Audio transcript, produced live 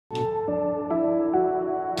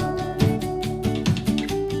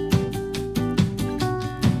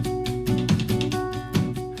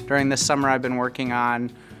During this summer I've been working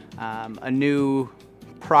on a new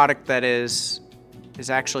product that is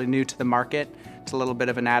actually new to the market. It's a little bit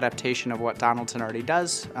of an adaptation of what Donaldson already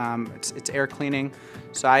does. It's air cleaning.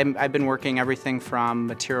 So I've been working everything from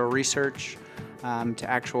material research to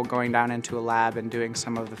actual going down into a lab and doing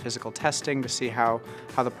some of the physical testing to see how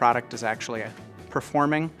the product is actually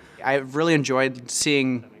performing. I've really enjoyed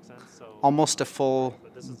seeing almost a full,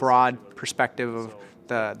 broad perspective of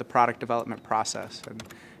the product development process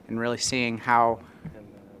and really seeing how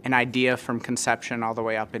an idea from conception all the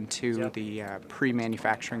way up into the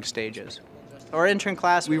pre-manufacturing stages. Our intern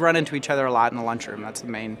class, we run into each other a lot in the lunchroom. That's the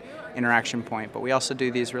main interaction point. But we also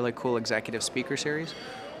do these really cool executive speaker series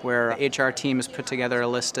where the HR team has put together a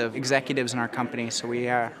list of executives in our company. So we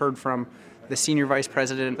heard from the Senior Vice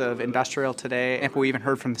President of Industrial today, and we even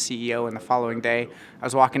heard from the CEO in the following day. I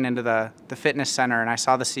was walking into the fitness center and I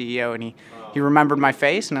saw the CEO and he remembered my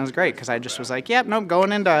face, and it was great because I just was like, yep, nope,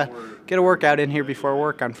 going in to get a workout in here before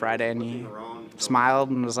work on Friday, and he smiled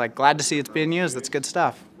and was like, glad to see it's being used, that's good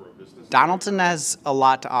stuff. Donaldson has a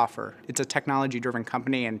lot to offer. It's a technology-driven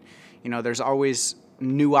company, and there's always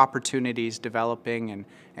new opportunities developing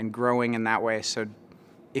and growing in that way. So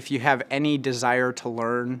if you have any desire to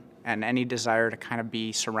learn and any desire to kind of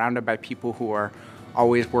be surrounded by people who are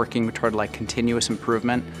always working toward like continuous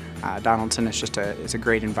improvement, Donaldson is just a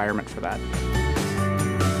great environment for that.